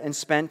Caesarea and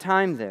spent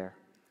time there.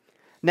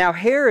 Now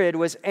Herod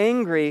was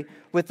angry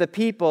with the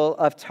people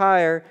of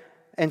Tyre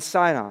and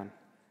Sidon,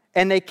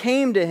 and they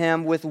came to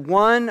him with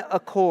one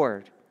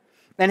accord.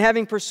 And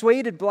having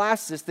persuaded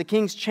Blastus, the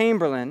king's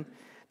chamberlain,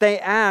 they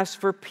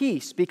asked for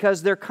peace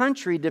because their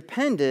country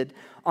depended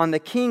on the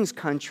king's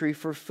country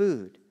for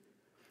food.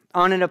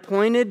 On an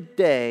appointed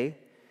day,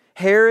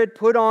 Herod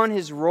put on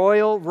his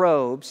royal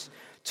robes,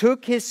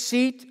 took his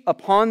seat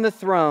upon the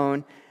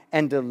throne,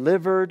 and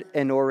delivered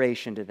an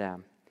oration to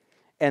them.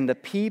 And the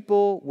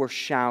people were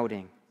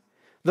shouting,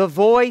 "The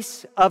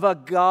voice of a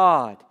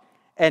God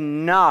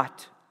and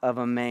not of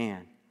a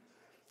man."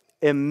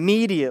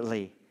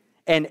 Immediately,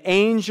 an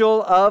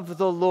angel of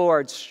the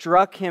Lord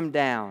struck him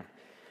down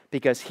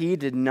because he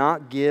did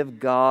not give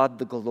God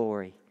the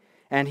glory,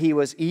 and he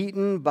was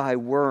eaten by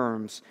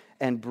worms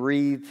and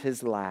breathed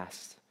his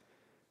last.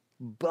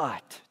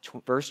 But,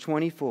 verse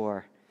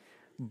 24,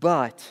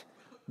 but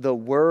the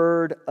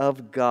word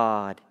of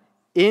God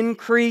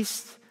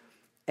increased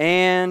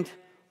and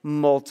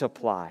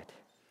multiplied.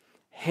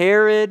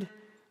 Herod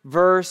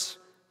versus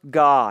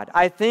God.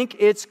 I think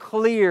it's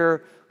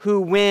clear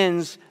who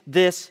wins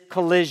this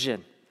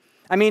collision.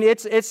 I mean,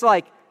 it's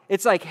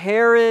like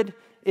Herod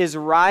is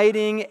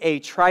riding a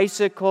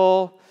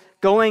tricycle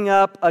going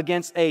up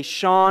against a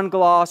Sean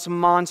Gloss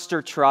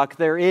monster truck.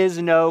 There is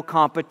no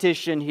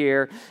competition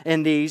here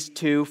in these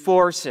two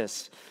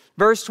forces.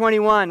 Verse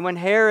 21, when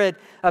Herod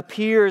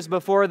appears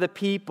before the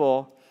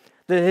people,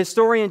 the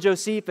historian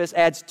Josephus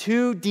adds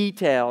two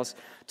details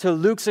to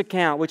Luke's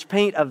account which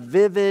paint a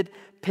vivid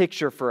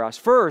picture for us.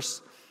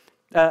 First,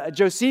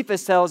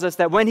 Josephus tells us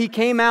that when he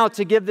came out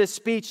to give this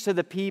speech to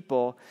the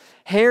people,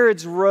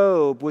 Herod's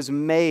robe was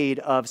made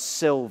of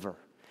silver.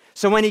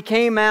 So when he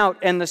came out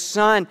and the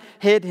sun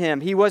hit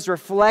him, he was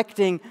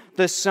reflecting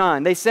the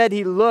sun. They said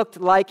he looked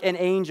like an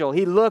angel.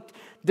 He looked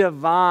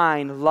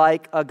divine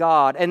like a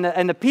god.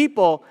 And the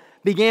people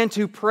began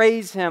to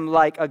praise him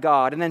like a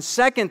god. And then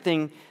second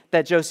thing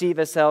that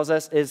Josephus tells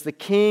us is the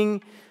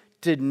king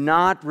did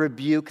not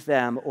rebuke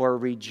them or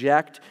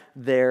reject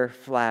their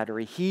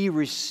flattery. He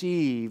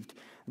received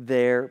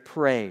their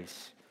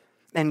praise.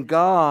 And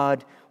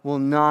God will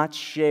not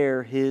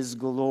share his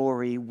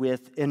glory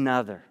with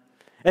another.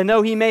 And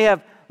though he may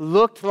have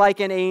looked like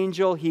an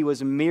angel, he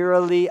was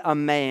merely a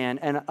man,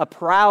 and a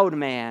proud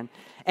man,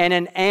 and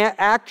an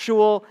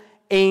actual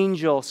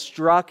angel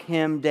struck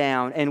him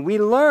down. And we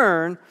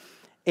learn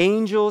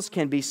angels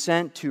can be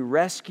sent to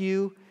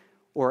rescue,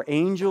 or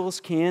angels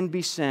can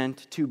be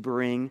sent to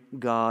bring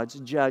God's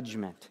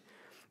judgment.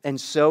 And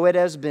so it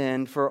has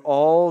been for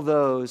all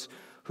those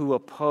who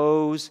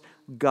oppose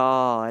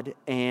God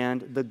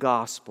and the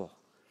gospel.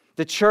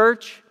 The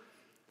church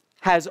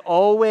has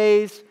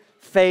always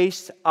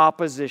faced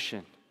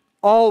opposition.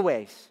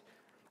 Always.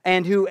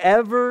 And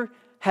whoever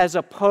has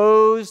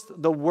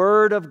opposed the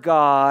Word of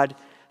God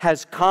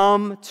has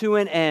come to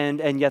an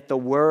end, and yet the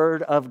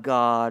Word of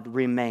God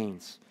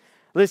remains.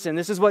 Listen,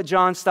 this is what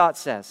John Stott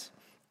says.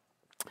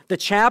 The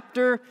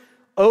chapter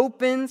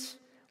opens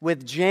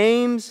with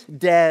James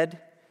dead,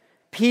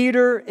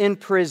 Peter in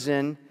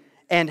prison,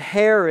 and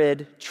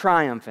Herod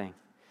triumphing.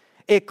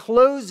 It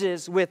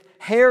closes with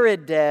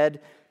Herod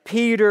dead,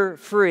 Peter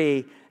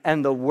free,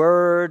 and the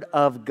Word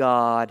of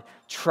God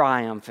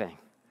triumphing.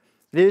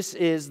 This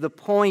is the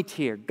point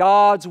here.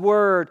 God's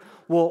Word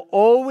will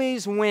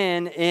always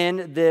win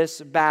in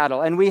this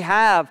battle. And we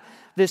have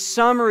this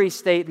summary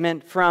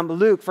statement from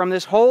Luke, from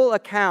this whole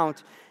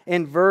account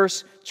in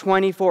verse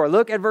 24.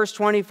 Look at verse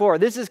 24.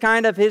 This is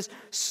kind of his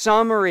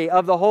summary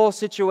of the whole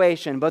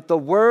situation. But the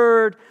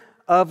Word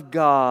of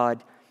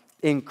God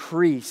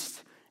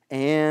increased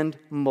and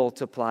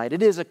multiplied.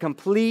 It is a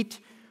complete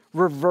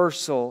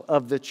reversal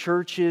of the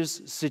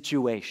church's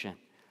situation.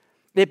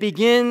 It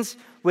begins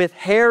with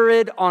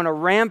Herod on a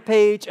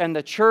rampage and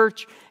the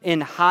church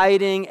in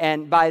hiding,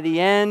 and by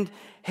the end,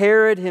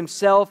 Herod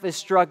himself is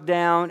struck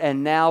down,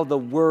 and now the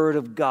Word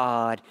of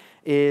God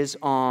is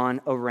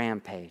on a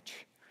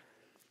rampage.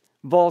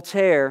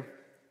 Voltaire,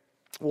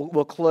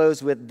 we'll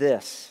close with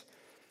this.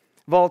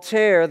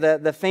 Voltaire,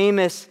 the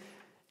famous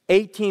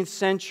 18th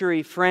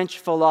century French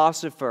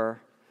philosopher,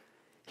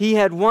 he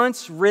had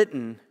once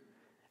written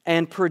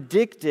and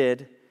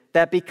predicted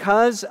that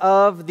because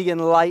of the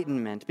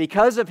Enlightenment,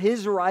 because of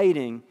his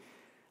writing,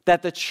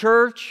 that the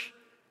church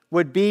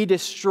would be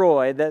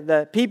destroyed, that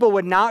the people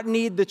would not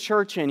need the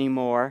church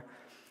anymore,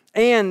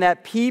 and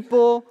that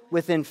people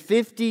within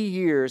 50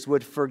 years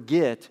would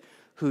forget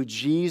who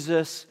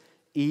Jesus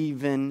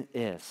even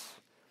is.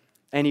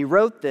 And he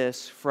wrote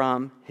this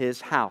from his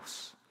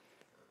house.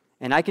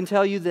 And I can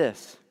tell you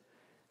this,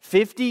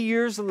 50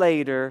 years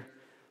later,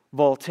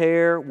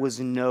 Voltaire was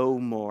no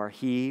more.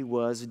 He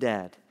was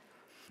dead.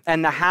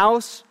 And the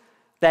house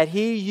that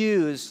he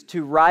used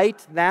to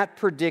write that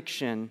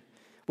prediction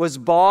was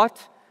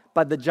bought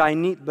by the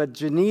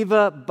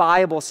Geneva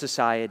Bible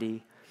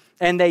Society.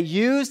 And they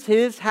used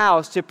his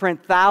house to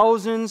print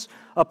thousands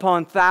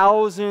upon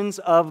thousands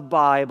of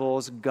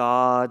Bibles,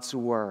 God's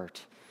Word.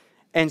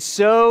 And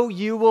so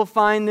you will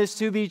find this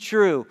to be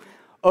true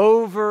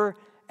over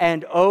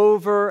and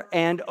over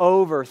and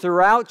over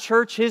throughout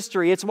church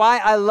history. It's why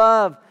I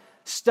love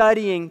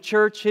studying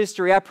church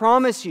history. I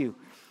promise you,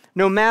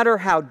 no matter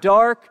how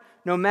dark,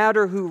 no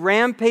matter who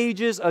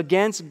rampages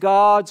against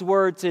God's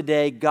Word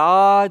today,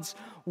 God's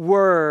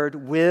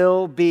Word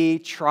will be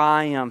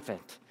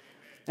triumphant.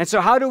 And so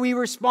how do we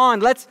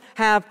respond? Let's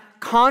have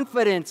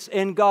confidence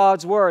in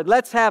God's Word.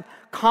 Let's have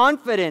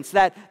confidence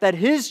that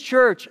His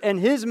church and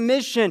His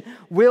mission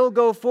will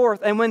go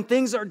forth. And when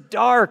things are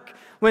dark,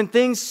 when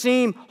things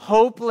seem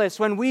hopeless,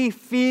 when we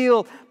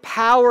feel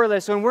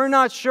powerless, when we're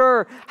not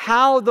sure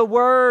how the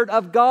Word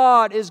of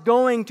God is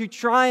going to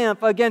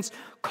triumph against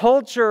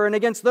culture and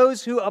against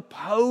those who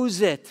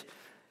oppose it,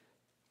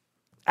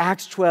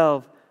 Acts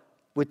 12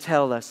 would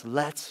tell us,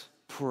 let's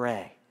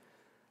pray.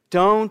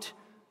 Don't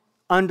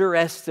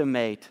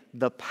underestimate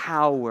the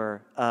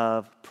power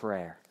of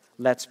prayer.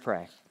 Let's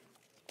pray.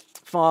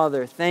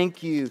 Father,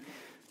 thank you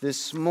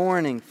this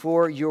morning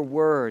for your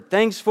word.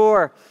 Thanks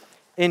for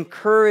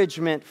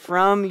encouragement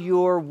from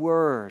your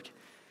word,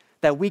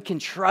 that we can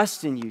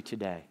trust in you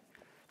today,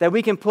 that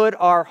we can put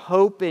our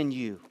hope in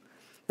you,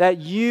 that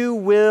you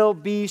will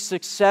be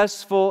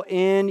successful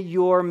in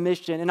your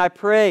mission. And I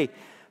pray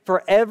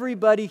for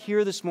everybody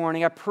here this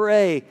morning, I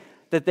pray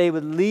that they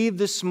would leave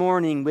this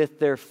morning with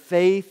their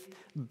faith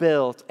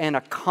built and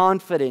a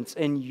confidence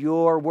in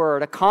your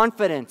word, a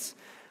confidence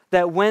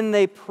that when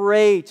they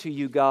pray to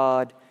you,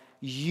 God,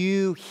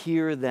 you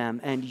hear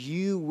them and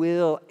you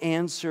will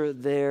answer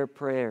their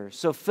prayers.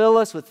 So fill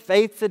us with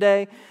faith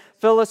today.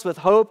 Fill us with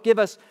hope. Give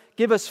us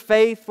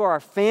faith for our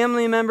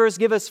family members.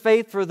 Give us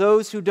faith for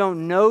those who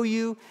don't know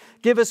you.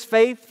 Give us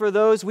faith for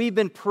those we've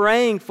been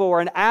praying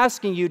for and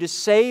asking you to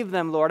save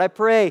them, Lord. I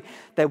pray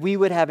that we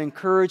would have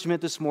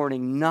encouragement this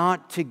morning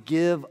not to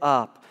give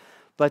up,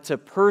 but to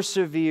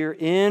persevere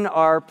in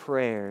our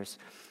prayers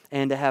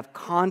and to have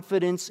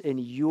confidence in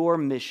your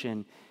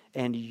mission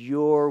and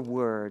your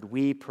word.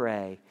 We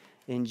pray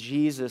in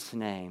Jesus'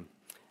 name.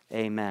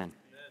 Amen.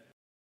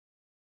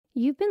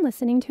 You've been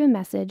listening to a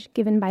message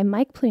given by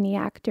Mike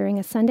Plewniak during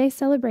a Sunday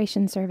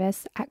celebration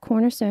service at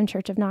Cornerstone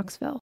Church of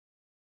Knoxville.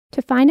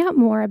 To find out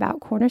more about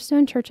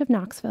Cornerstone Church of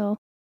Knoxville,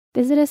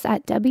 visit us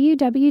at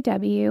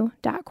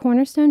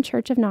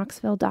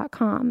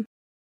www.cornerstonechurchofknoxville.com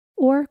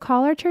or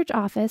call our church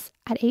office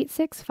at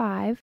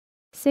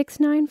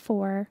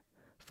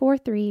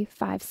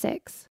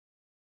 865-694-4356.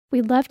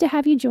 We'd love to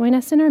have you join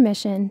us in our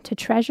mission to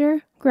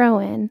treasure, grow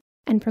in,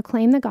 and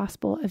proclaim the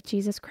gospel of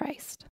Jesus Christ.